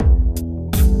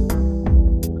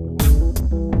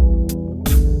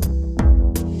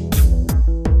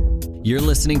You're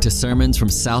listening to sermons from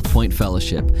South Point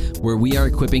Fellowship, where we are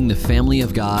equipping the family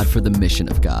of God for the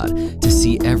mission of God, to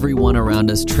see everyone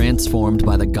around us transformed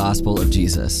by the gospel of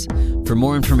Jesus. For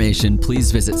more information,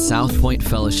 please visit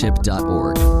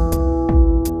southpointfellowship.org.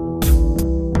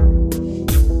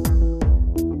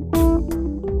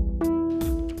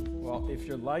 Well, if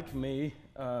you're like me,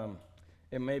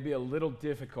 it may be a little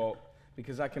difficult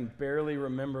because I can barely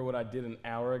remember what I did an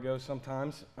hour ago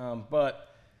sometimes, but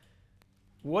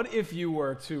what if you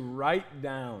were to write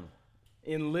down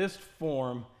in list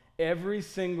form every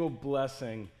single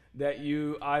blessing that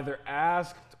you either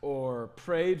asked or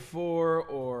prayed for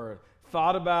or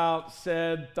thought about,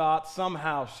 said, thought,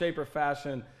 somehow, shape or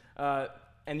fashion,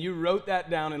 and you wrote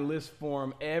that down in list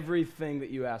form, everything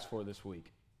that you asked for this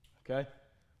week, okay?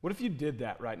 What if you did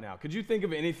that right now? Could you think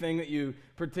of anything that you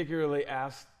particularly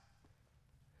asked?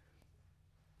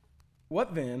 What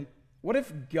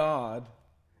if God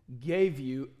gave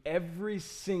you every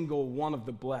single one of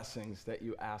the blessings that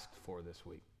you asked for this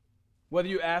week? Whether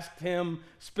you asked him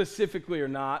specifically or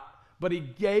not, but he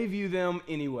gave you them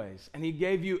anyways. And he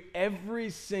gave you every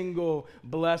single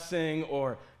blessing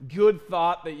or good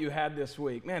thought that you had this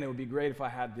week. Man, it would be great if I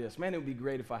had this. Man, it would be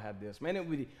great if I had this. Man, it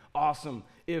would be awesome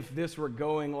if this were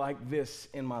going like this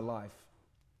in my life.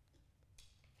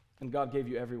 And God gave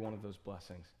you every one of those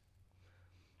blessings.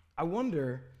 I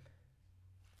wonder,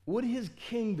 would his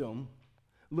kingdom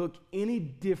look any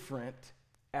different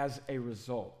as a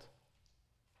result?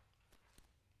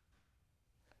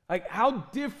 Like, how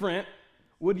different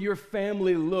would your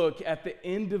family look at the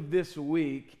end of this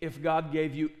week if God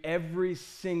gave you every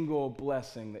single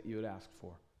blessing that you had asked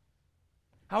for?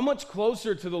 How much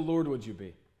closer to the Lord would you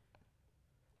be?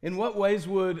 In what ways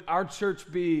would our church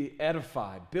be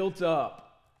edified, built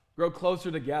up, grow closer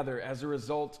together as a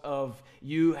result of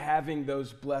you having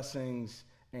those blessings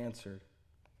answered?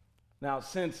 Now,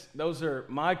 since those are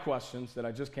my questions that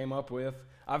I just came up with,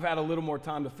 I've had a little more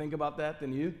time to think about that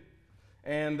than you.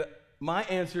 And my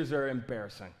answers are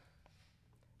embarrassing.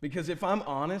 Because if I'm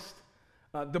honest,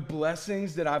 the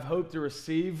blessings that I've hoped to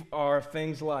receive are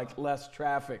things like less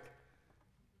traffic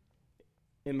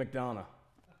in McDonough,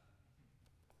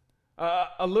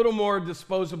 a little more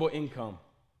disposable income,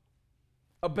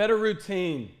 a better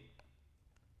routine,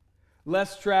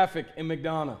 less traffic in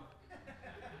McDonough,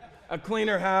 a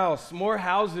cleaner house, more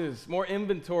houses, more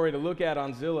inventory to look at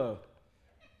on Zillow,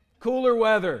 cooler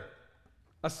weather,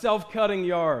 a self-cutting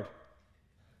yard,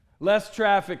 less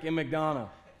traffic in McDonough.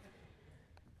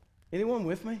 Anyone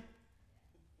with me?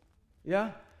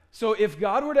 Yeah? So if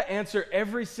God were to answer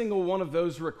every single one of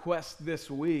those requests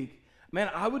this week, man,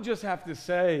 I would just have to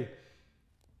say,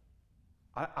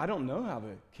 I don't know how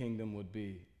the kingdom would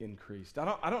be increased.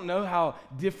 I don't know how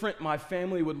different my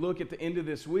family would look at the end of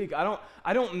this week. I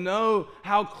don't know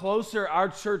how closer our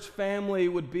church family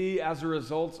would be as a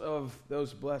result of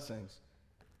those blessings.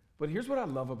 But here's what I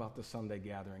love about the Sunday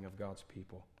gathering of God's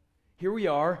people. Here we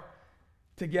are,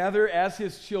 together as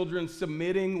his children,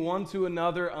 submitting one to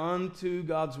another unto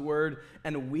God's word,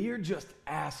 and we are just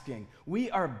asking, we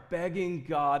are begging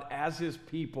God as his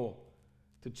people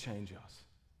to change us.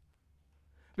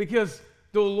 Because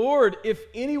the Lord, if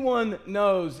anyone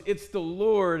knows, it's the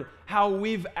Lord, how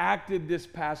we've acted this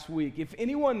past week. If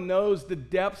anyone knows the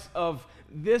depths of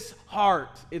this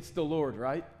heart, it's the Lord,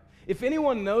 right? If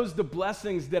anyone knows the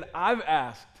blessings that I've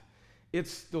asked,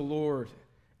 it's the Lord.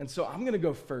 And so I'm going to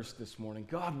go first this morning.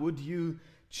 God, would you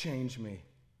change me?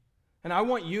 And I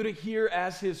want you to hear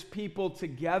as his people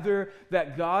together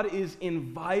that God is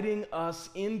inviting us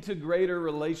into greater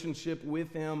relationship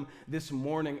with him this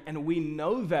morning. And we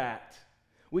know that.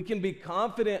 We can be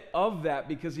confident of that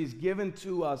because he's given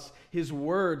to us his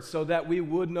word so that we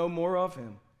would know more of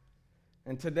him.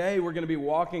 And today we're going to be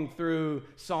walking through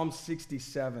Psalm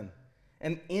 67.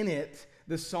 And in it,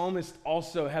 the psalmist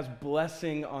also has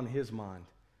blessing on his mind.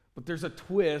 But there's a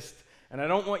twist, and I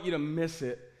don't want you to miss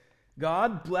it.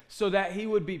 God blessed so that he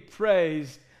would be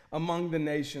praised among the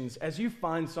nations. As you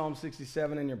find Psalm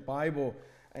 67 in your Bible,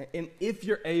 and if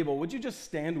you're able, would you just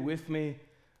stand with me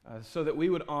so that we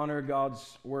would honor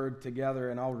God's word together,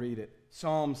 and I'll read it.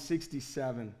 Psalm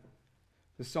 67.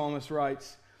 The psalmist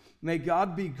writes, "May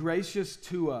God be gracious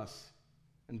to us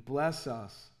and bless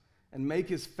us and make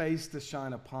his face to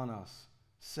shine upon us,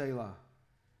 Selah.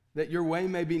 That your way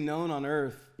may be known on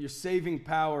earth, your saving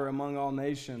power among all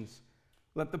nations.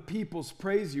 Let the peoples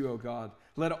praise you, O God.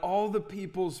 Let all the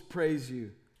peoples praise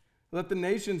you. Let the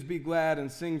nations be glad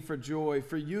and sing for joy,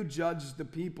 for you judge the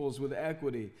peoples with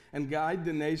equity and guide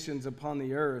the nations upon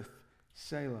the earth,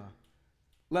 Selah.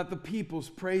 Let the peoples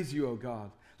praise you, O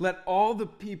God. Let all the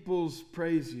peoples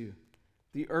praise you.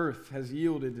 The earth has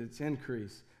yielded its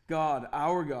increase. God,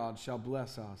 our God, shall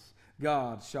bless us.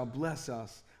 God shall bless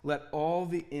us. Let all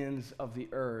the ends of the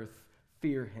earth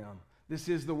fear him. This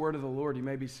is the word of the Lord. You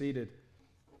may be seated.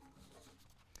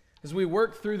 As we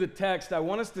work through the text, I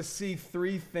want us to see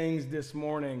three things this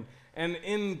morning. And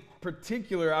in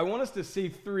particular, I want us to see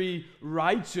three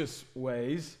righteous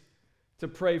ways to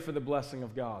pray for the blessing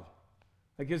of God.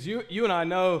 Because you and I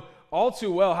know all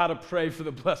too well how to pray for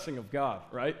the blessing of God,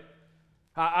 right?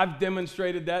 I've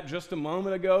demonstrated that just a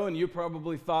moment ago, and you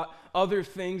probably thought other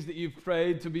things that you've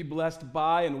prayed to be blessed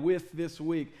by and with this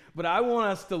week. But I want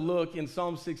us to look in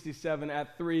Psalm 67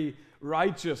 at three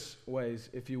righteous ways,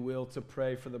 if you will, to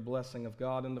pray for the blessing of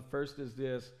God. And the first is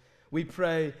this. We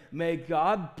pray, may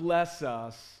God bless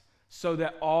us so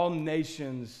that all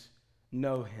nations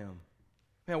know him.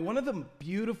 Now, one of the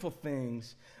beautiful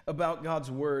things about God's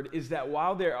word is that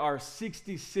while there are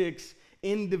 66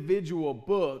 individual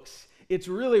books, it's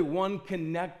really one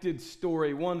connected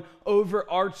story, one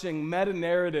overarching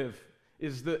meta-narrative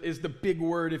is the big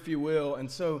word, if you will.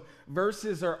 And so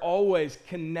verses are always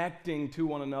connecting to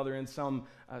one another in some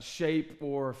shape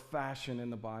or fashion in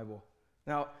the Bible.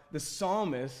 Now, the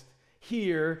psalmist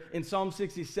here in Psalm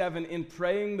 67, in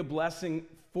praying the blessing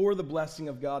for the blessing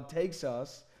of God, takes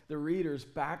us, the readers,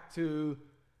 back to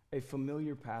a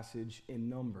familiar passage in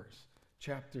Numbers,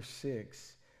 chapter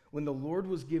 6. When the Lord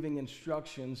was giving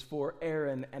instructions for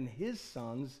Aaron and his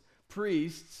sons,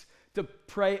 priests, to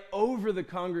pray over the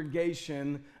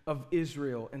congregation of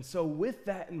Israel. And so with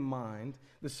that in mind,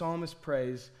 the psalmist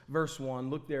prays, verse 1,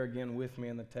 look there again with me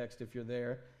in the text if you're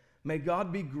there. May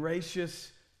God be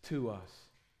gracious to us.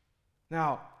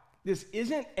 Now, this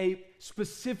isn't a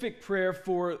specific prayer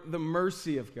for the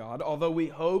mercy of God, although we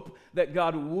hope that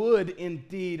God would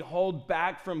indeed hold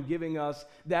back from giving us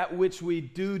that which we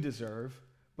do deserve.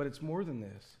 But it's more than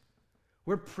this.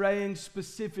 We're praying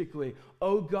specifically,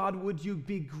 oh God, would you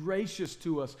be gracious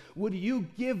to us? Would you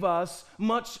give us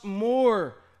much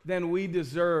more than we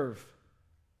deserve?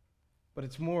 But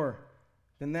it's more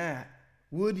than that.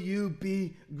 Would you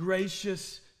be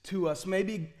gracious to us?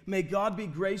 May God be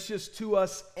gracious to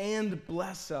us and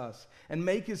bless us and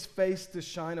make his face to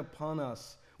shine upon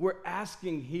us. We're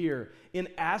asking here, in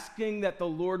asking that the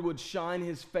Lord would shine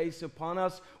his face upon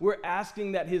us, we're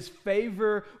asking that his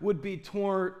favor would be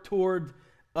toward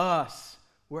us.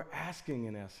 We're asking,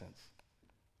 in essence,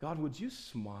 God, would you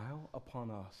smile upon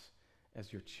us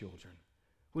as your children?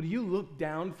 Would you look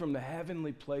down from the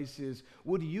heavenly places?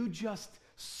 Would you just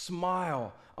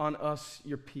smile on us,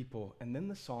 your people? And then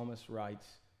the psalmist writes,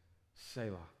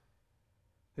 Selah.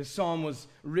 This psalm was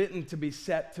written to be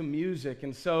set to music,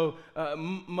 and so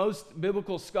most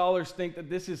biblical scholars think that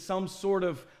this is some sort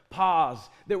of pause,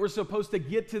 that we're supposed to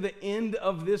get to the end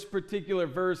of this particular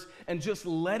verse and just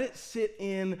let it sit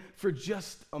in for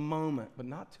just a moment, but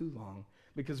not too long,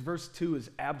 because verse 2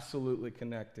 is absolutely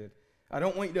connected. I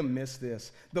don't want you to miss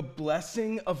this. The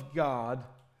blessing of God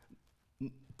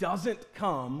doesn't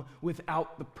come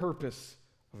without the purpose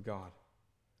of God.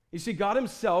 You see, God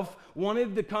himself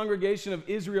wanted the congregation of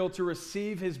Israel to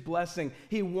receive his blessing.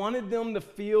 He wanted them to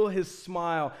feel his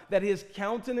smile, that his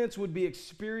countenance would be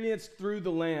experienced through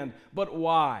the land. But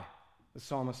why? The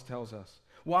psalmist tells us.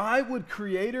 Why would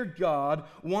Creator God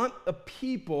want a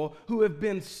people who have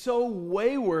been so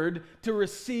wayward to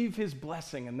receive his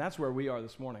blessing? And that's where we are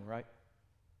this morning, right?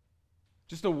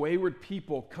 Just a wayward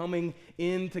people coming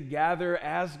in to gather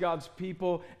as God's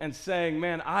people and saying,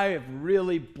 man, I have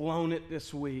really blown it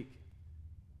this week.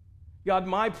 God,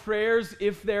 my prayers,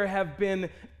 if there have been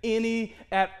any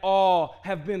at all,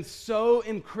 have been so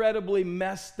incredibly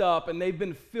messed up, and they've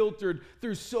been filtered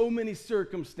through so many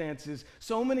circumstances,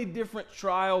 so many different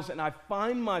trials, and I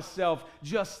find myself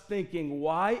just thinking,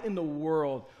 why in the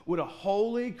world would a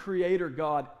holy Creator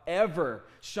God ever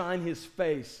shine his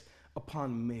face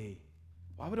upon me?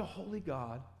 Why would a holy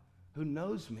God who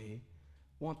knows me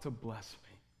want to bless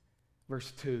me? Verse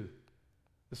 2,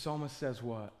 the psalmist says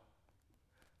what?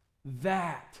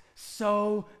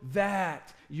 So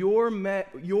that your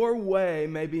way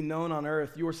may be known on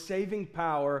earth, your saving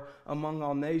power among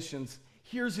all nations.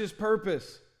 Here's his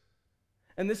purpose.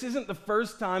 And this isn't the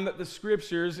first time that the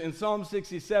scriptures in Psalm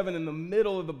 67 in the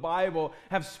middle of the Bible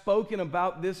have spoken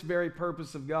about this very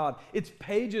purpose of God. Its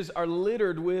pages are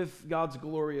littered with God's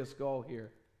glorious goal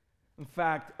here. In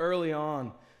fact, early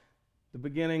on, the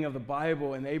beginning of the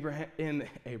Bible in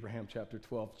Abraham chapter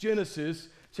 12, Genesis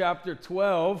chapter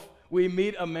 12, we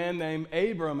meet a man named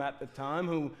Abram at the time,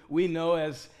 who we know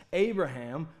as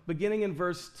Abraham, beginning in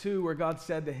verse 2, where God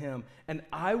said to him, "And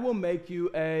I will make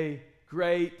you a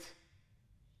great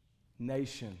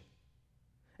nation,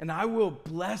 and I will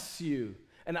bless you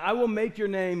And I will make your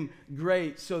name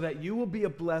great so that you will be a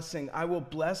blessing. I will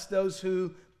bless those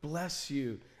who bless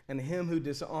you, and him who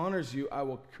dishonors you I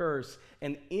will curse.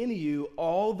 And in you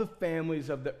all the families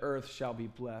of the earth shall be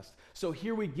blessed. So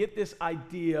here we get this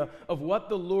idea of what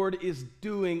the Lord is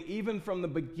doing even from the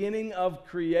beginning of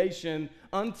creation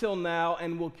until now,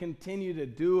 and will continue to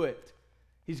do it.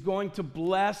 He's going to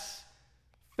bless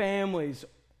families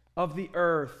of the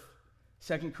earth.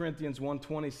 2 Corinthians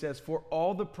 1:20 says, "For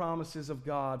all the promises of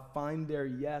God find their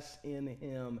yes in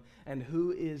him." And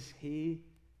who is he?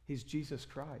 He's Jesus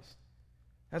Christ.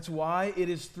 That's why it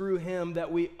is through him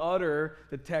that we utter,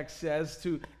 the text says,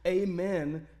 to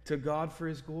amen to God for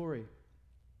his glory.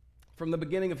 From the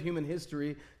beginning of human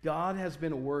history, God has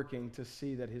been working to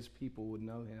see that his people would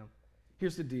know him.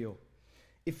 Here's the deal.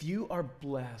 If you are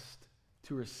blessed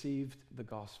to receive the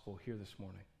gospel here this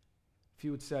morning, if you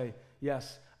would say,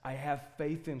 yes, I have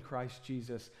faith in Christ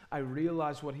Jesus. I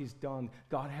realize what he's done.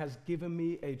 God has given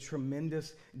me a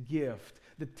tremendous gift.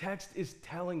 The text is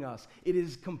telling us, it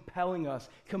is compelling us,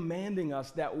 commanding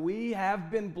us that we have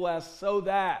been blessed so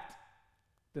that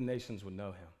the nations would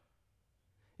know him.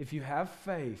 If you have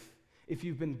faith, if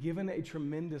you've been given a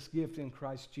tremendous gift in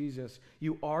Christ Jesus,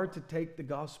 you are to take the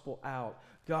gospel out.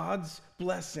 God's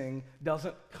blessing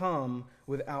doesn't come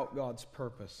without God's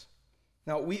purpose.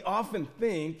 Now, we often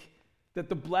think that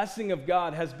the blessing of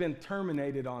God has been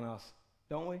terminated on us,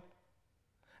 don't we?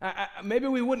 Maybe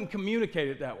we wouldn't communicate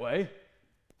it that way,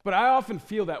 but I often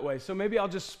feel that way, so maybe I'll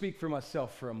just speak for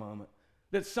myself for a moment.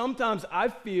 That sometimes I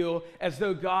feel as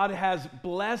though God has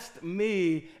blessed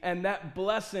me and that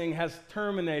blessing has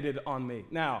terminated on me.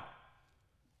 Now,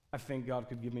 I think God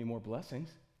could give me more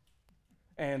blessings,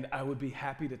 and I would be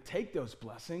happy to take those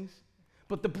blessings.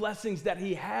 But the blessings that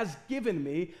he has given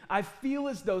me, I feel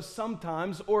as though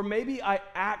sometimes, or maybe I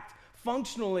act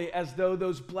functionally as though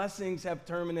those blessings have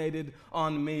terminated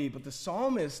on me. But the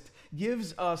psalmist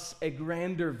gives us a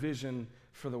grander vision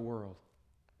for the world.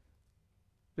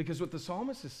 Because what the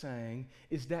psalmist is saying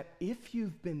is that if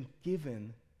you've been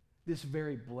given this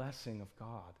very blessing of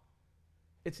God,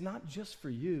 it's not just for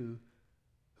you.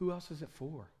 Who else is it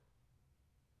for?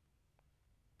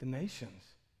 The nations.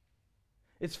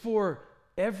 It's for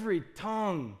every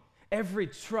tongue, every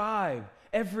tribe,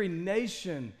 every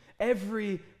nation,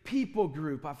 every people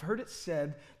group. I've heard it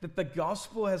said that the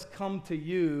gospel has come to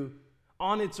you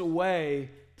on its way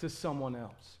to someone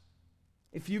else.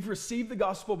 If you've received the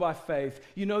gospel by faith,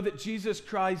 you know that Jesus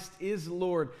Christ is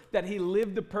Lord, that he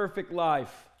lived the perfect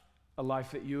life, a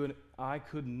life that you and I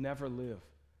could never live.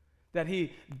 That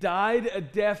he died a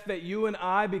death that you and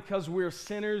I, because we're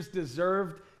sinners,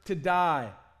 deserved to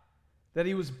die. That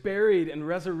he was buried and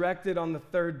resurrected on the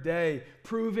third day,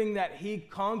 proving that he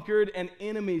conquered an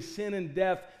enemy, sin and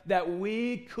death, that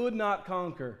we could not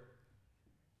conquer.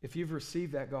 If you've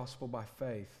received that gospel by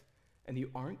faith and you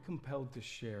aren't compelled to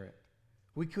share it,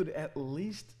 we could at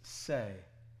least say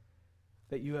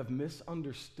that you have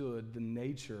misunderstood the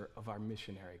nature of our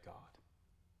missionary God.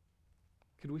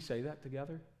 Could we say that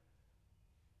together?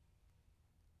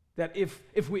 That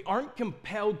if we aren't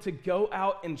compelled to go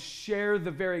out and share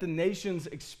the nations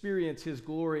experience his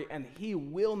glory, and he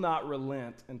will not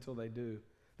relent until they do.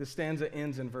 The stanza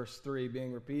ends in verse 3,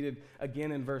 being repeated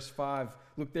again in verse 5.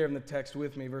 Look there in the text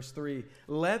with me, verse 3.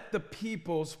 Let the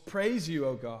peoples praise you,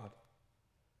 O God.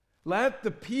 Let the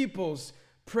peoples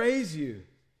praise you.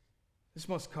 This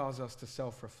must cause us to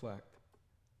self-reflect.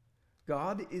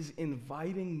 God is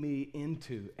inviting me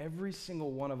into, every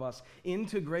single one of us,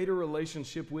 into greater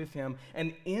relationship with him,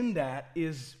 and in that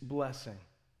is blessing.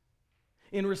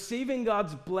 In receiving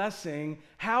God's blessing,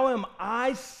 how am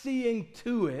I seeing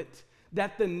to it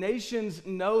that the nations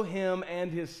know him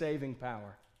and his saving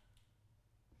power?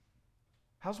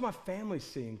 How's my family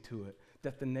seeing to it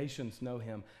that the nations know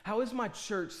him? How is my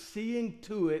church seeing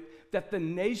to it that the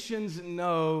nations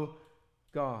know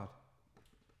God?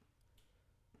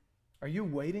 Are you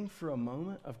waiting for a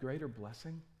moment of greater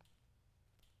blessing?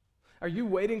 Are you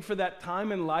waiting for that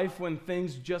time in life when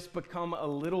things just become a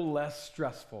little less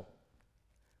stressful?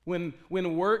 When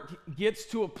work gets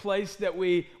to a place that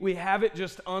we have it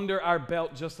just under our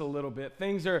belt just a little bit.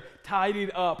 Things are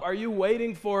tidied up. Are you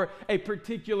waiting for a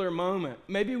particular moment?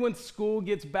 Maybe when school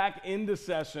gets back into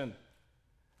session,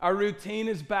 our routine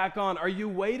is back on. Are you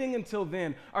waiting until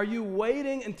then? Are you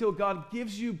waiting until God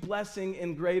gives you blessing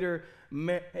in greater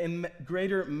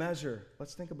measure?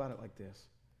 Let's think about it like this.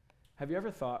 Have you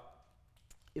ever thought,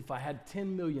 if I had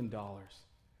 $10 million,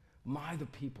 the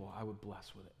people I would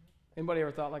bless with it? Anybody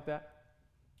ever thought like that?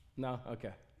 No?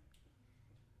 Okay.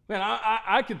 Man,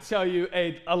 I could tell you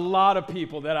a lot of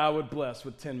people that I would bless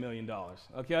with $10 million,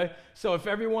 okay? So if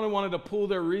everyone wanted to pool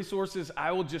their resources,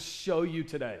 I will just show you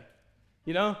today.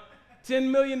 You know? $10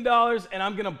 million, and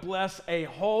I'm going to bless a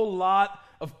whole lot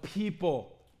of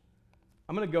people.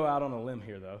 I'm going to go out on a limb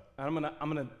here, though. I'm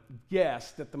going to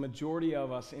guess that the majority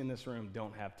of us in this room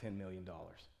don't have $10 million,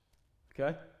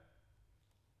 okay?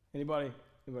 Anybody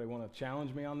want to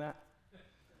challenge me on that?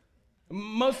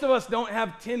 Most of us don't have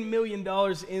 $10 million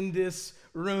in this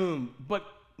room, but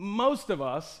most of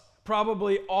us,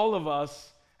 probably all of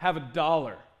us, have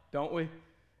 $1, don't we?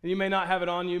 And you may not have it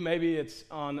on you. Maybe it's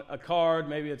on a card.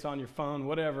 Maybe it's on your phone,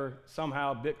 whatever,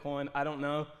 somehow, Bitcoin, I don't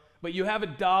know. But you have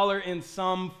 $1 in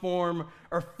some form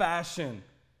or fashion.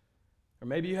 Or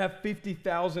maybe you have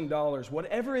 $50,000.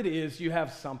 Whatever it is, you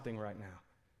have something right now.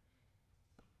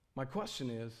 My question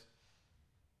is,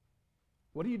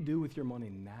 what do you do with your money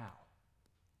now?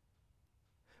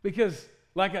 Because,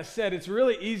 like I said, it's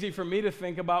really easy for me to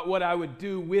think about what I would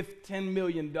do with $10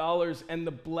 million and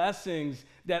the blessings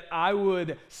that I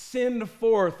would send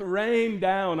forth, rain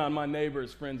down on my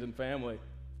neighbors, friends, and family.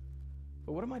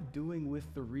 But what am I doing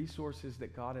with the resources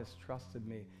that God has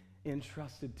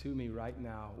entrusted to me right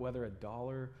now, whether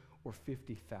 $1 or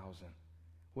 50,000?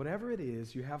 Whatever it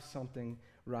is, you have something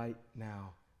right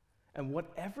now. And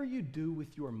whatever you do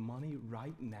with your money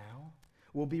right now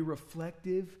will be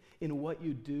reflective in what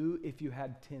you do if you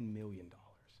had $10 million.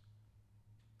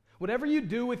 Whatever you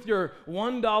do with your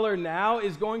 $1 now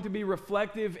is going to be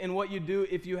reflective in what you do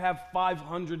if you have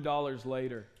 $500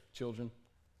 later, children.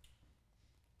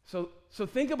 So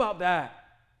think about that.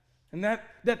 And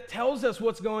that tells us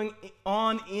what's going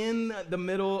on in the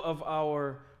middle of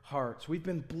our hearts. We've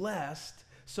been blessed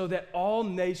so that all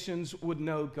nations would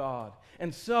know God.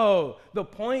 And so the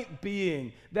point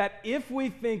being that if we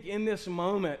think in this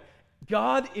moment,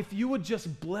 God, if you would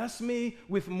just bless me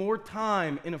with more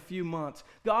time in a few months,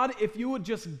 God, if you would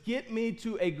just get me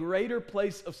to a greater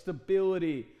place of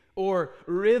stability or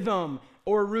rhythm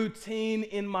or routine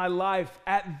in my life,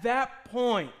 at that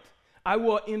point, I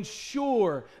will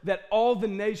ensure that all the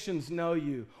nations know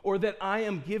you, or that I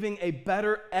am giving a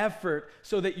better effort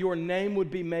so that your name would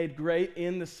be made great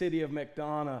in the city of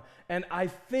McDonough. And I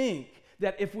think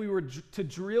that if we were to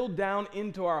drill down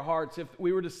into our hearts, if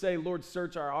we were to say, Lord,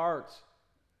 search our hearts,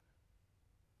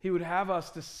 He would have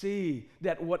us to see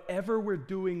that whatever we're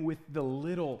doing with the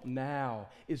little now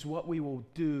is what we will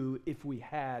do if we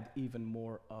had even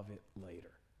more of it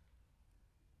later.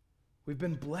 We've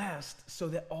been blessed so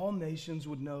that all nations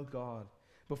would know God.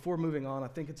 Before moving on, I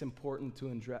think it's important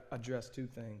to address two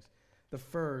things. The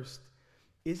first,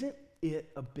 isn't it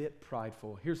a bit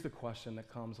prideful? Here's the question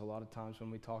that comes a lot of times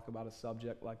when we talk about a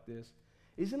subject like this.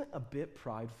 Isn't it a bit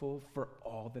prideful for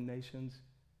all the nations?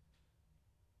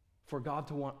 For God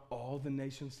to want all the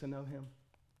nations to know Him?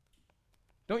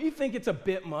 Don't you think it's a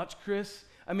bit much, Chris?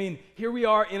 I mean, here we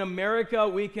are in America.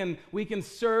 We can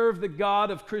serve the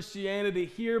God of Christianity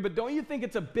here, but don't you think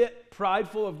it's a bit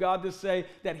prideful of God to say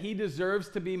that He deserves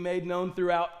to be made known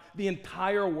throughout the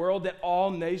entire world, that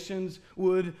all nations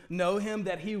would know Him,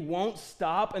 that He won't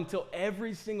stop until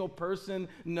every single person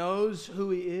knows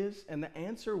who He is? And the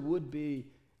answer would be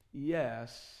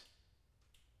yes,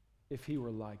 if He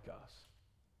were like us.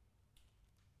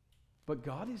 But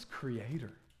God is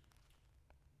creator.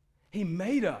 He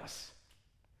made us.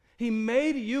 He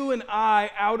made you and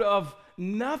I out of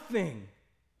nothing.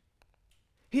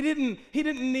 He didn't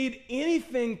need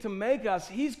anything to make us.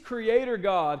 He's creator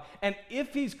God. And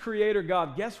if He's creator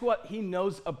God, guess what He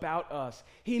knows about us?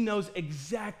 He knows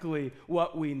exactly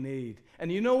what we need.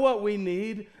 And you know what we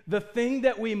need? The thing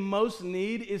that we most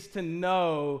need is to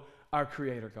know our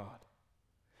creator God.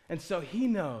 And so He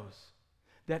knows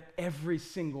that every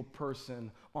single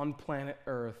person on planet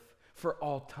Earth for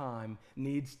all time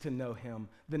needs to know Him.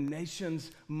 The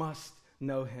nations must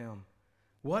know Him.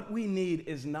 What we need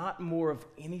is not more of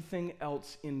anything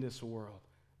else in this world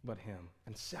but Him.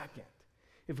 And second,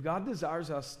 if God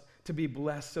desires us to be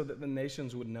blessed so that the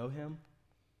nations would know Him,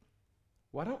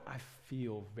 why don't I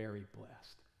feel very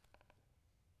blessed?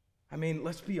 I mean,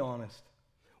 let's be honest.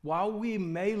 While we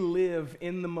may live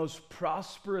in the most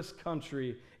prosperous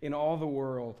country in all the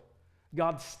world,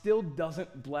 God still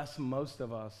doesn't bless most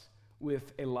of us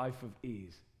with a life of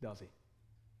ease, does He?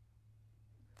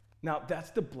 Now,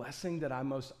 that's the blessing that I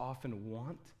most often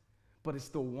want, but it's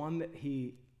the one that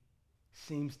He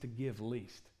seems to give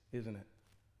least, isn't it?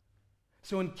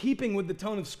 So in keeping with the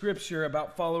tone of Scripture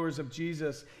about followers of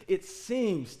Jesus, it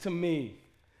seems to me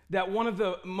that one of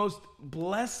the most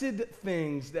blessed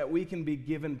things that we can be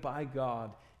given by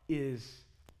God is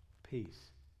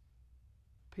peace.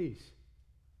 Peace.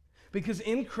 Because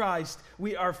in Christ,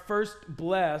 we are first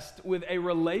blessed with a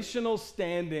relational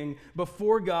standing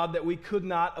before God that we could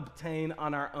not obtain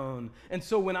on our own. And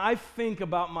so when I think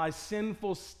about my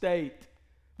sinful state,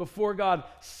 before God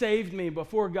saved me,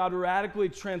 before God radically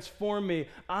transformed me,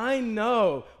 I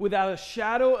know without a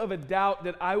shadow of a doubt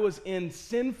that I was in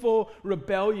sinful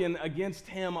rebellion against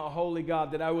Him, a holy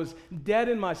God, that I was dead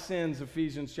in my sins,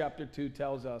 Ephesians chapter 2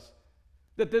 tells us.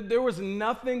 That there was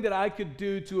nothing that I could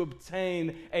do to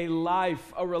obtain a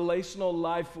life, a relational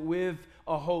life with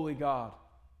a holy God.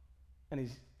 And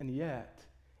yet,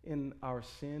 in our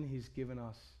sin, He's given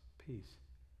us peace.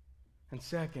 And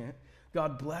second,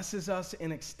 God blesses us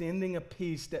in extending a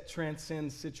peace that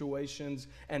transcends situations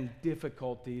and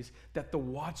difficulties that the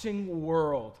watching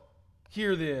world,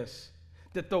 hear this,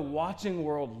 that the watching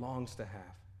world longs to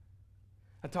have.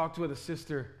 I talked with a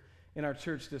sister in our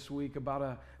church this week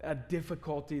about a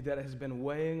difficulty that has been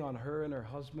weighing on her and her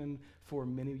husband for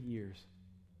many years.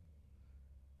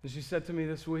 And she said to me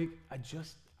this week, I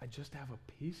just have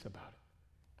a peace about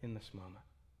it in this moment.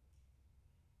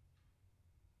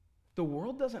 The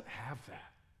world doesn't have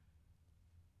that.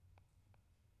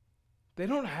 They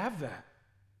don't have that.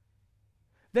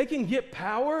 They can get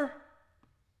power.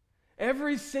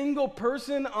 Every single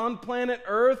person on planet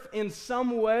Earth in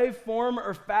some way, form,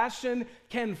 or fashion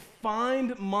can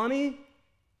find money,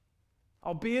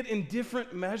 albeit in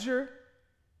different measure,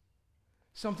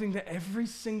 something that every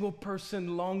single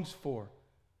person longs for,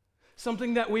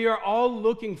 something that we are all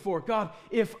looking for. God,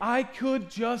 if I could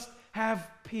just have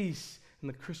peace, and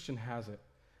the Christian has it.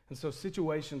 And so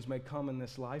situations may come in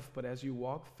this life, but as you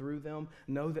walk through them,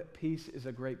 know that peace is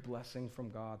a great blessing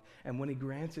from God. And when He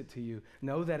grants it to you,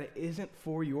 know that it isn't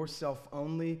for yourself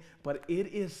only, but it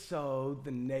is so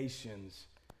the nations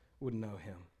would know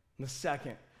Him. And the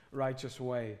second righteous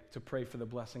way to pray for the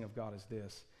blessing of God is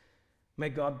this. May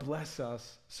God bless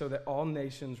us so that all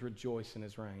nations rejoice in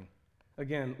His reign.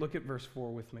 Again, look at verse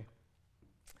 4 with me.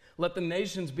 Let the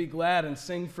nations be glad and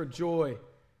sing for joy.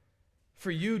 For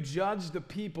you judge the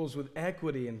peoples with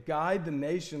equity and guide the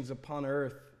nations upon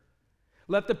earth.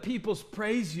 Let the peoples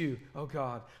praise you, O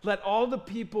God. Let all the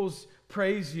peoples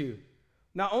praise you.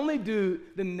 Not only do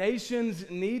the nations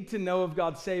need to know of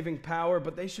God's saving power,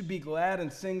 but they should be glad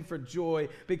and sing for joy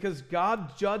because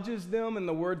God judges them, and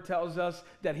the Word tells us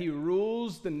that He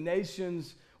rules the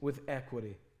nations with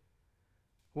equity.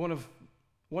 One of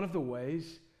the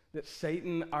ways that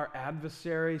Satan, our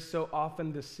adversary, so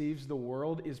often deceives the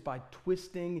world is by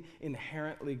twisting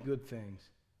inherently good things.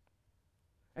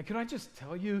 And can I just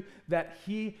tell you that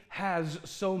he has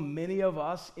so many of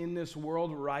us in this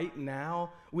world right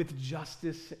now with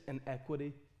justice and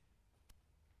equity?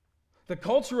 The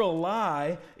cultural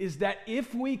lie is that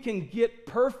if we can get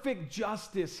perfect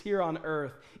justice here on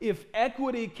earth, if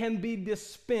equity can be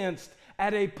dispensed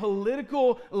at a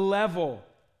political level,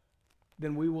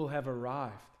 then we will have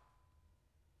arrived.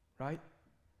 Right?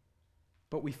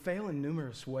 But we fail in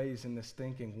numerous ways in this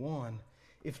thinking. One,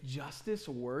 if justice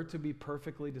were to be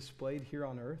perfectly displayed here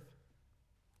on earth,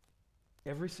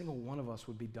 every single one of us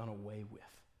would be done away with.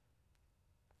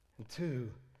 And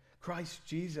two, Christ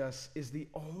Jesus is the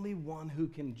only one who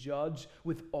can judge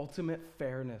with ultimate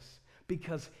fairness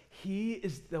because He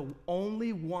is the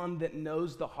only one that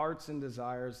knows the hearts and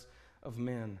desires of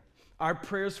men. Our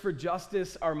prayers for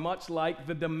justice are much like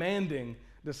the demanding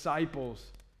disciples.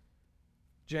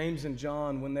 James and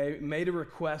John, when they made a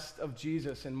request of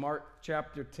Jesus in Mark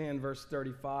chapter 10, verse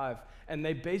 35, and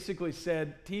they basically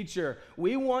said, Teacher,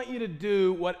 we want you to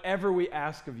do whatever we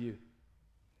ask of you. He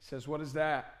says, what is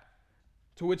that?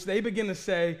 To which they begin to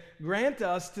say, grant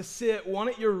us to sit one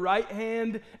at your right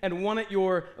hand and one at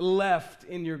your left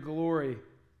in your glory.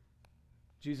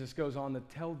 Jesus goes on to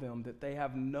tell them that they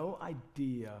have no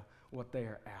idea what they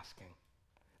are asking.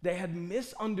 They had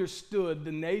misunderstood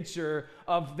the nature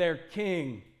of their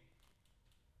king.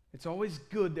 It's always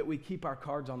good that we keep our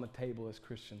cards on the table as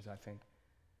Christians, I think.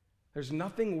 There's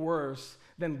nothing worse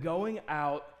than going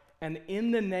out and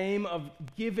in the name of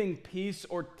giving peace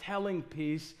or telling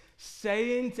peace,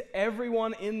 saying to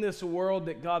everyone in this world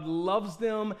that God loves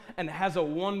them and has a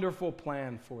wonderful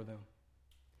plan for them.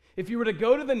 If you were to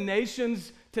go to the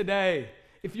nations today,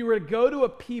 if you were to go to a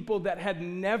people that had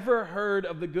never heard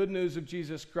of the good news of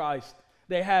Jesus Christ,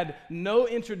 they had no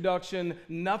introduction,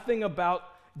 nothing about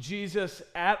Jesus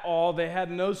at all, they had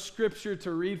no scripture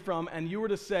to read from, and you were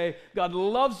to say, God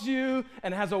loves you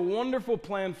and has a wonderful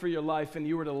plan for your life, and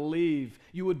you were to leave,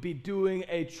 you would be doing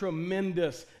a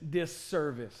tremendous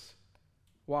disservice.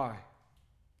 Why?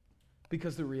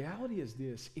 Because the reality is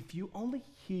this: if you only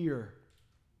hear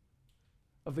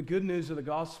of the good news of the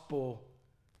gospel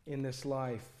in this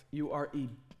life, you are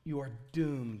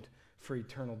doomed for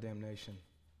eternal damnation.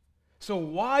 So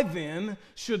why then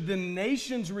should the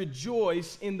nations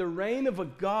rejoice in the reign of a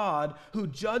God who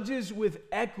judges with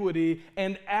equity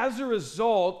and as a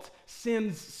result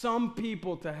sends some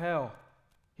people to hell?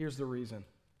 Here's the reason.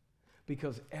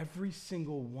 Because every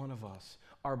single one of us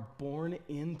are born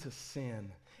into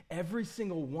sin. Every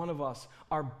single one of us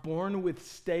are born with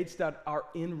states that are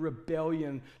in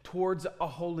rebellion towards a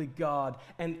holy God.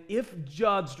 And if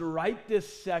judged right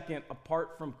this second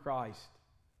apart from Christ,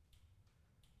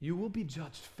 you will be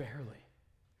judged fairly.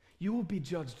 You will be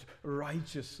judged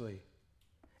righteously.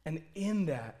 And in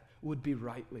that would be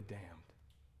rightly damned.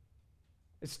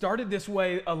 It started this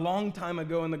way a long time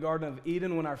ago in the Garden of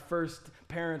Eden when our first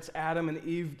parents, Adam and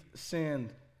Eve,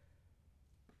 sinned.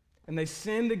 And they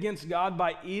sinned against God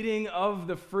by eating of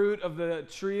the fruit of the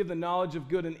tree of the knowledge of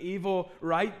good and evil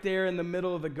right there in the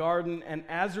middle of the garden. And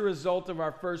as a result of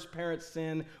our first parents'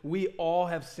 sin, we all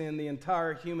have sinned. The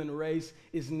entire human race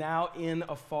is now in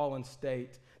a fallen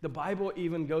state. The Bible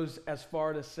even goes as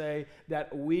far to say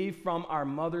that we from our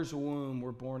mother's womb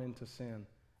were born into sin.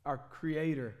 Our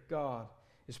Creator, God,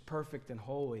 is perfect and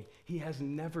holy. He has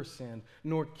never sinned,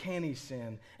 nor can he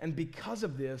sin. And because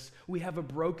of this, we have a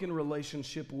broken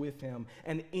relationship with him.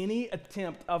 And any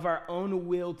attempt of our own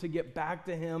will to get back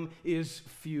to him is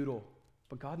futile.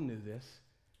 But God knew this.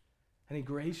 And he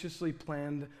graciously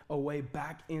planned a way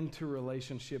back into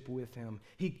relationship with him.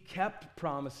 He kept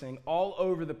promising all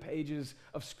over the pages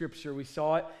of Scripture. We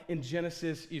saw it in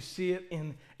Genesis. You see it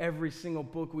in every single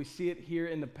book. We see it here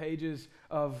in the pages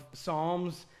of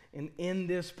Psalms. And in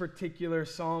this particular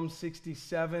Psalm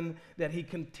 67, that he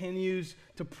continues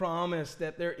to promise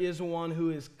that there is one who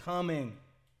is coming.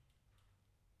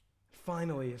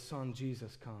 Finally, his son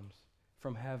Jesus comes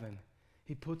from heaven.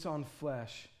 He puts on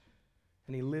flesh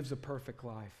and he lives a perfect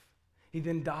life. He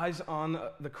then dies on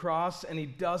the cross, and he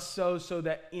does so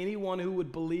that anyone who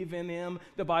would believe in him,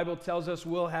 the Bible tells us,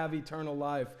 will have eternal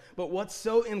life. But what's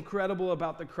so incredible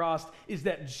about the cross is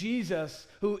that Jesus,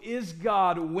 who is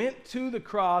God, went to the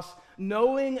cross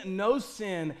knowing no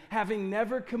sin, having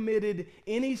never committed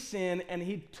any sin, and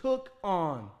he took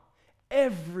on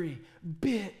every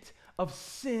bit of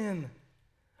sin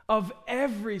of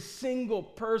every single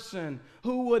person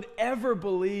who would ever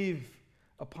believe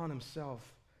upon himself.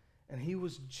 And he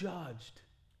was judged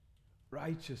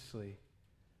righteously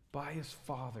by his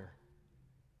Father.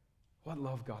 What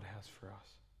love God has for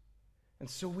us. And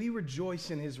so we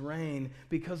rejoice in his reign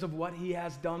because of what he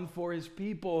has done for his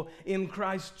people in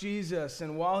Christ Jesus.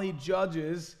 And while he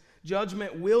judges,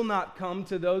 judgment will not come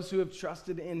to those who have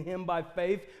trusted in him by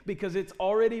faith, because it's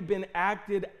already been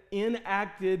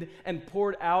enacted, and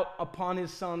poured out upon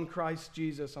his Son, Christ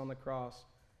Jesus, on the cross.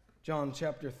 John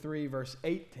chapter 3, verse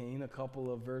 18, a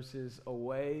couple of verses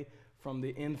away from the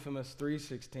infamous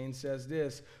 3:16, says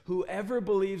this: whoever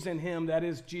believes in him, that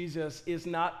is Jesus, is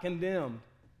not condemned.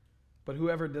 But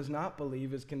whoever does not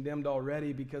believe is condemned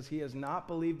already, because he has not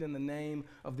believed in the name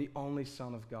of the only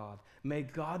Son of God. May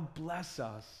God bless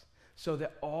us so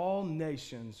that all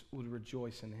nations would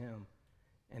rejoice in him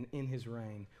and in his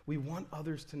reign. We want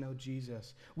others to know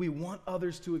Jesus. We want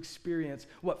others to experience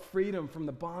what freedom from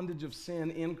the bondage of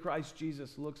sin in Christ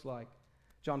Jesus looks like.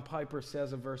 John Piper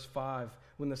says in verse 5,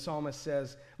 when the psalmist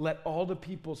says, "Let all the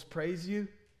peoples praise you,"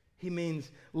 he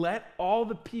means, let all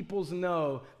the peoples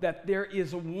know that there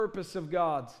is a purpose of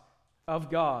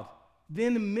God.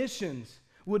 Then missions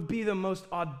would be the most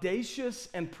audacious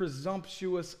and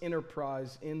presumptuous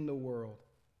enterprise in the world.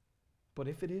 But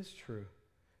if it is true,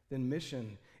 then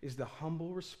mission is the humble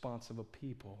response of a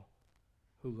people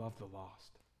who love the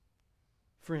lost.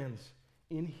 Friends,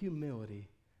 in humility,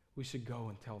 we should go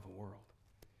and tell the world.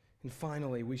 And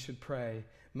finally, we should pray,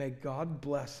 may God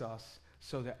bless us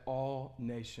so that all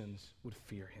nations would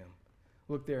fear him.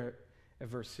 Look there at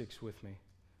verse 6 with me.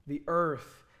 The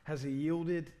earth has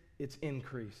yielded its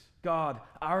increase. God,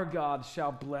 our God,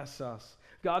 shall bless us.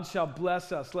 God shall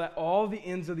bless us. Let all the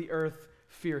ends of the earth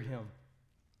fear him.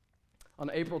 On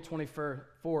April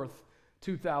 24th,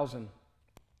 2000,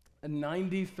 a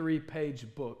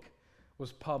 93-page book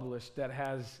was published that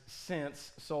has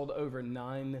since sold over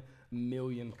 9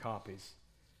 million copies.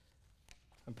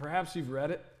 And perhaps you've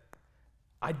read it.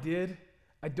 I did.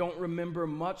 I don't remember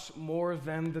much more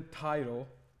than the title,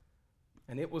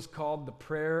 and it was called The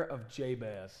Prayer of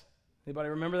Jabez. Anybody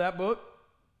remember that book?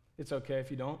 It's okay if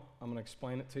you don't. I'm going to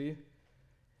explain it to you.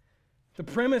 The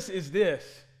premise is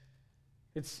this.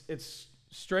 It's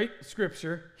straight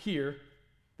scripture here.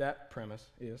 That premise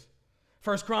is.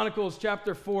 1 Chronicles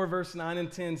chapter 4, verse 9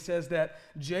 and 10 says that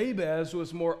Jabez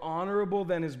was more honorable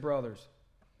than his brothers.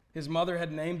 His mother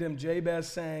had named him Jabez,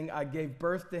 saying, "I gave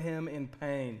birth to him in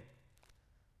pain."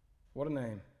 What a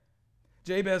name.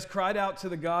 Jabez cried out to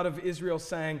the God of Israel,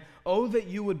 saying, "Oh, that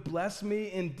you would bless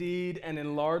me indeed and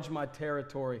enlarge my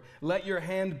territory. Let your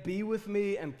hand be with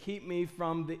me and keep me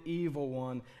from the evil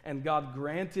one." And God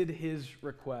granted his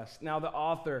request. Now, the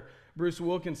author, Bruce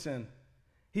Wilkinson,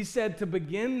 he said to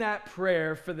begin that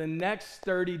prayer for the next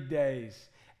 30 days.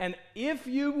 And if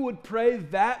you would pray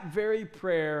that very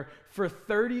prayer for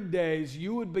 30 days,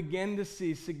 you would begin to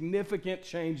see significant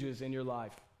changes in your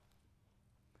life.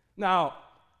 Now,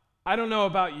 I don't know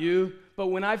about you, but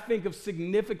when I think of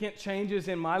significant changes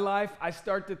in my life, I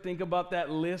start to think about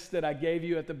that list that I gave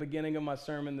you at the beginning of my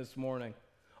sermon this morning.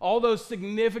 All those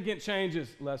significant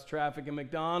changes, less traffic in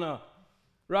McDonough,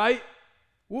 right?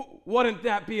 Wouldn't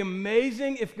that be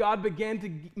amazing if God began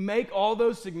to make all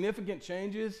those significant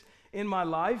changes in my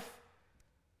life?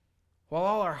 While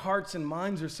all our hearts and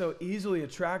minds are so easily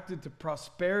attracted to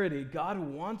prosperity, God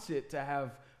wants it to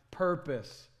have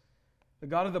purpose. The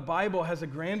God of the Bible has a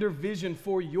grander vision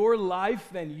for your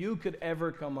life than you could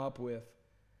ever come up with.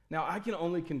 Now, I can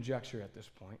only conjecture at this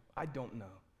point. I don't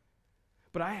know.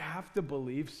 But I have to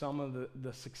believe some of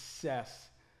the success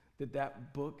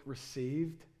that book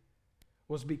received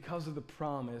was because of the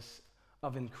promise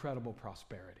of incredible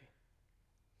prosperity.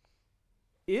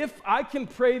 If I can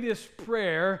pray this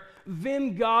prayer,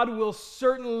 then God will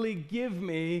certainly give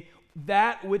me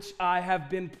that which I have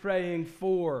been praying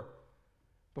for.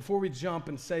 Before we jump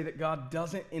and say that God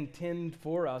doesn't intend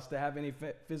for us to have any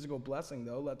physical blessing,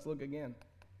 though, let's look again.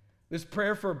 This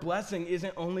prayer for a blessing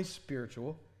isn't only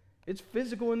spiritual, it's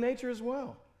physical in nature as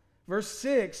well. Verse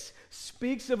 6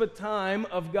 speaks of a time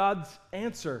of God's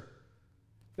answer,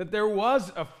 that there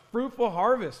was a fruitful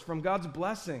harvest from God's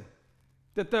blessing,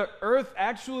 that the earth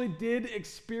actually did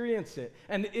experience it,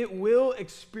 and it will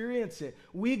experience it.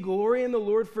 We glory in the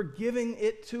Lord for giving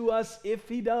it to us if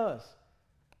He does.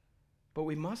 But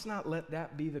we must not let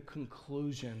that be the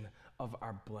conclusion of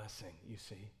our blessing, you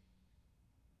see.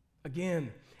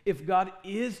 Again, if God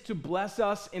is to bless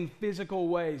us in physical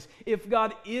ways, if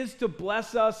God is to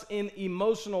bless us in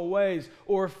emotional ways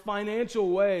or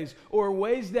financial ways or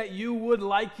ways that you would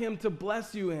like Him to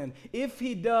bless you in, if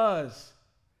He does,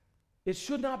 it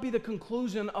should not be the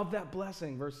conclusion of that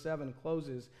blessing. Verse 7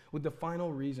 closes with the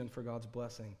final reason for God's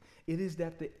blessing. It is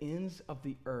that the ends of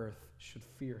the earth should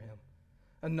fear Him.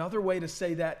 Another way to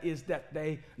say that is that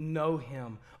they know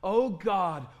Him. Oh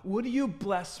God, would you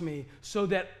bless me so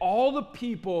that all the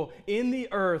people in the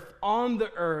earth, on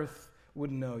the earth,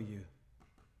 would know you.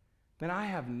 Man, I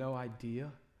have no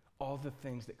idea all the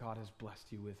things that God has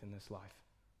blessed you with in this life.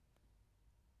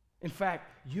 In fact,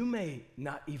 you may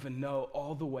not even know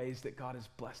all the ways that God has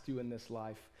blessed you in this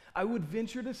life. I would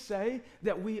venture to say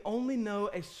that we only know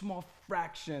a small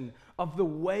fraction of the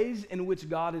ways in which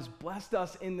God has blessed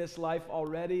us in this life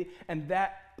already, and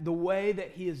that the way that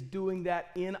He is doing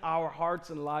that in our hearts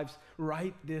and lives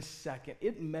right this second.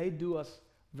 It may do us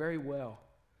very well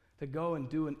to go and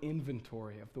do an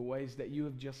inventory of the ways that you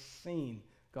have just seen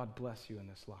God bless you in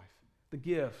this life. The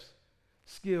gifts,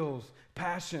 skills,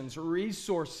 passions,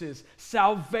 resources,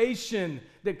 salvation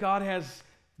that God has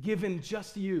given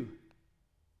just you.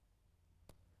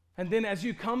 And then as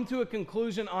you come to a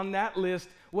conclusion on that list,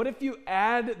 what if you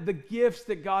add the gifts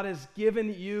that God has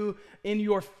given you in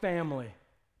your family?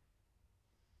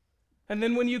 And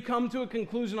then when you come to a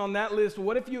conclusion on that list,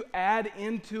 what if you add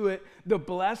into it the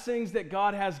blessings that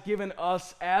God has given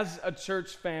us as a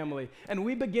church family? And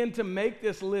we begin to make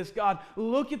this list. God,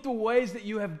 look at the ways that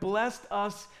you have blessed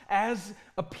us as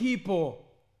a people.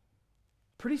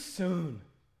 Pretty soon,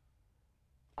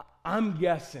 I'm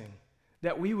guessing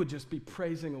that we would just be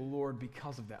praising the Lord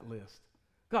because of that list.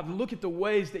 God, look at the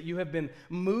ways that you have been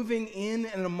moving in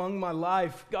and among my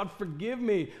life. God, forgive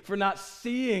me for not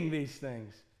seeing these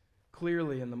things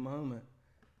clearly in the moment.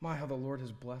 My, how the Lord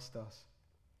has blessed us.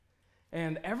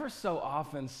 And ever so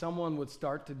often, someone would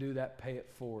start to do that pay it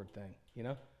forward thing, you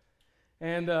know?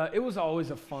 And it was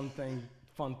always a fun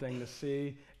thing to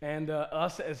see. And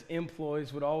us as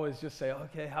employees would always just say,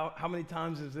 okay, how many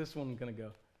times is this one going to go?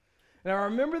 And I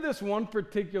remember this one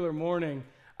particular morning,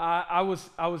 I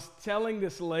was telling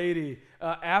this lady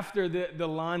after the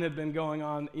line had been going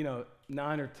on,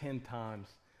 9 or 10 times.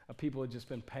 People had just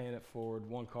been paying it forward,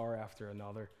 one car after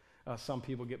another. Some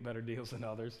people get better deals than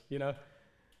others,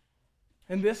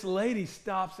 And this lady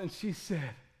stops and she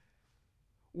said,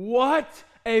 "What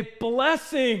a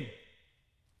blessing!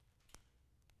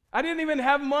 I didn't even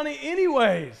have money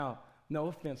anyways." Now, no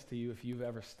offense to you if you've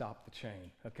ever stopped the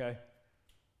chain, okay?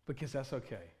 Because that's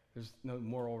okay. There's no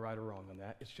moral right or wrong on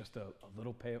that. It's just a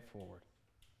little pay it forward.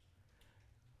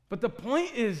 But the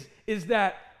point is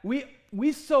that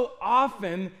we so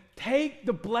often take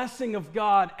the blessing of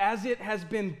God as it has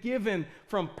been given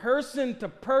from person to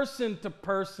person to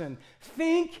person.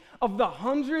 Think of the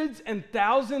hundreds and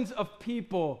thousands of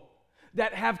people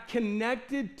that have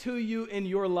connected to you in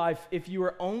your life if you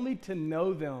were only to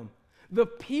know them. The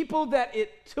people that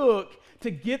it took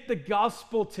to get the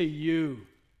gospel to you.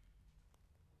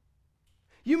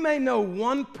 You may know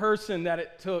one person that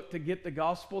it took to get the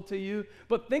gospel to you,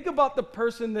 but think about the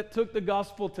person that took the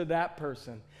gospel to that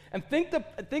person. And think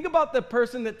about the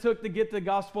person that took to get the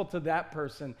gospel to that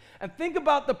person. And think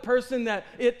about the person that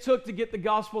it took to get the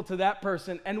gospel to that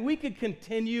person. And we could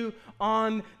continue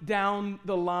on down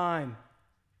the line.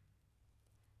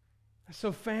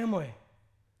 So family,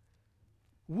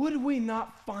 would we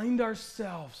not find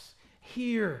ourselves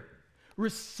here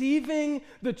receiving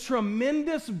the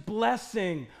tremendous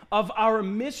blessing of our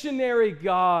missionary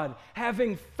God,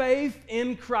 having faith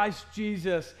in Christ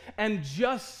Jesus, and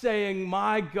just saying,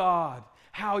 my God,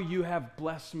 how you have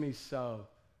blessed me so.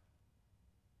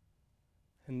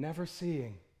 And never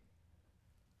seeing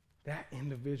that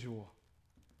individual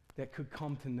that could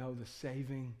come to know the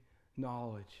saving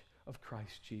knowledge of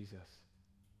Christ Jesus.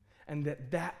 And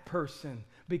that person,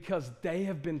 because they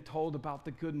have been told about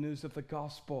the good news of the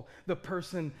gospel, the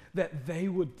person that they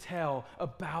would tell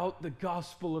about the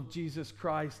gospel of Jesus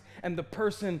Christ, and the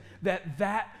person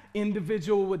that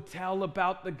individual would tell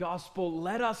about the gospel,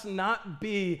 let us not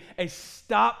be a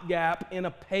stopgap in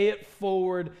a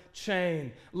pay-it-forward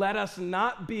chain. Let us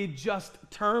not be just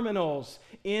terminals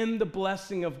in the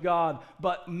blessing of God,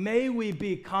 but may we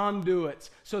be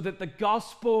conduits so that the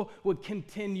gospel would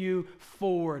continue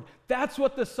forward. That's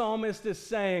what the psalmist is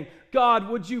saying. God,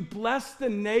 would you bless the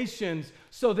nations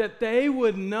so that they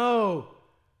would know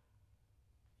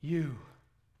you?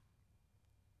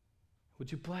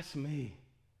 Would you bless me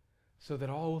so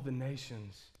that all of the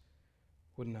nations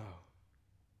would know?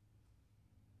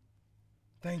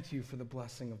 Thank you for the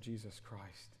blessing of Jesus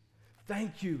Christ.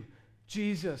 Thank you,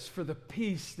 Jesus, for the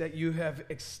peace that you have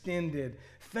extended.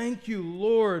 Thank you,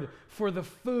 Lord, for the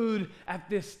food at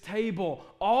this table.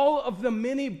 All of the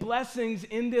many blessings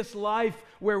in this life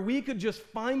where we could just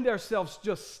find ourselves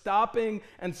just stopping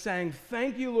and saying,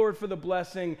 thank you, Lord, for the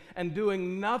blessing, and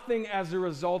doing nothing as a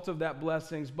result of that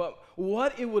blessings. But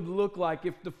what it would look like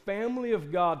if the family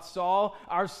of God saw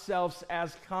ourselves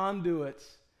as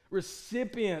conduits,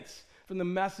 recipients from the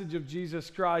message of Jesus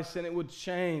Christ, and it would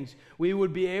change. We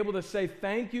would be able to say,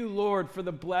 thank you, Lord, for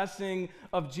the blessing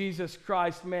of Jesus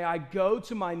Christ. May I go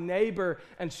to my neighbor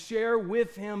and share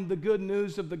with him the good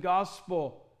news of the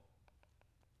gospel.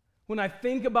 When I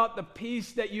think about the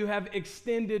peace that you have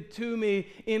extended to me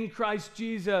in Christ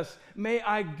Jesus, may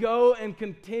I go and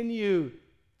continue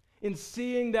in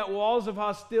seeing that walls of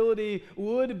hostility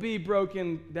would be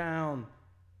broken down.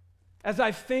 As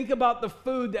I think about the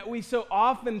food that we so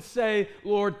often say,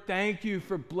 Lord, thank you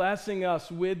for blessing us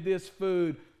with this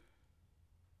food.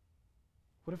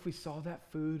 What if we saw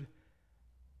that food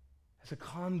as a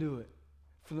conduit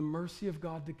for the mercy of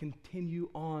God to continue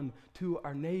on to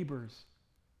our neighbors?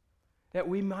 That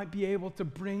we might be able to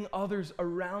bring others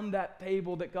around that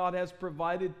table that God has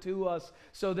provided to us,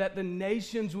 so that the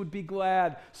nations would be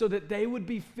glad, so that they would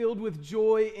be filled with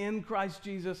joy in Christ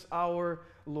Jesus our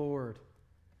Lord.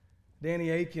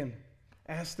 Danny Akin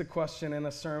asked the question in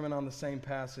a sermon on the same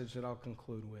passage that I'll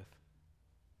conclude with.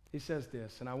 He says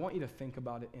this, and I want you to think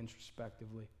about it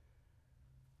introspectively.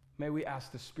 May we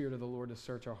ask the Spirit of the Lord to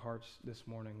search our hearts this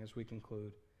morning as we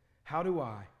conclude. How do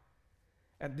I,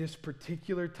 at this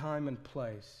particular time and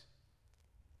place,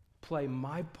 play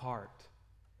my part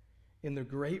in the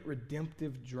great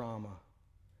redemptive drama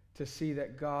to see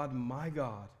that God, my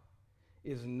God,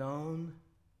 is known,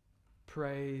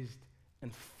 praised,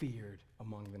 and feared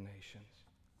among the nations?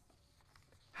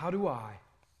 How do I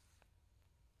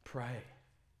pray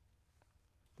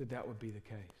that that would be the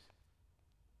case?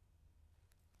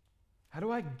 How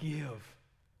do I give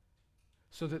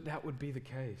so that that would be the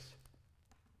case?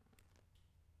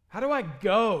 How do I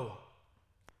go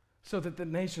so that the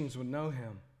nations would know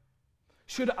him?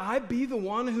 Should I be the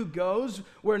one who goes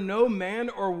where no man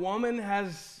or woman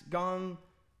has gone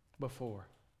before?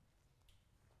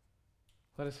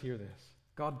 Let us hear this.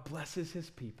 God blesses his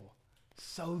people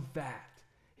so that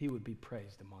he would be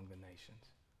praised among the nations.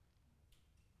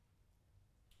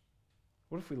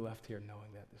 What if we left here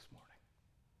knowing that this morning?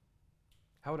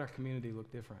 How would our community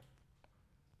look different?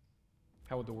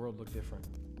 How would the world look different?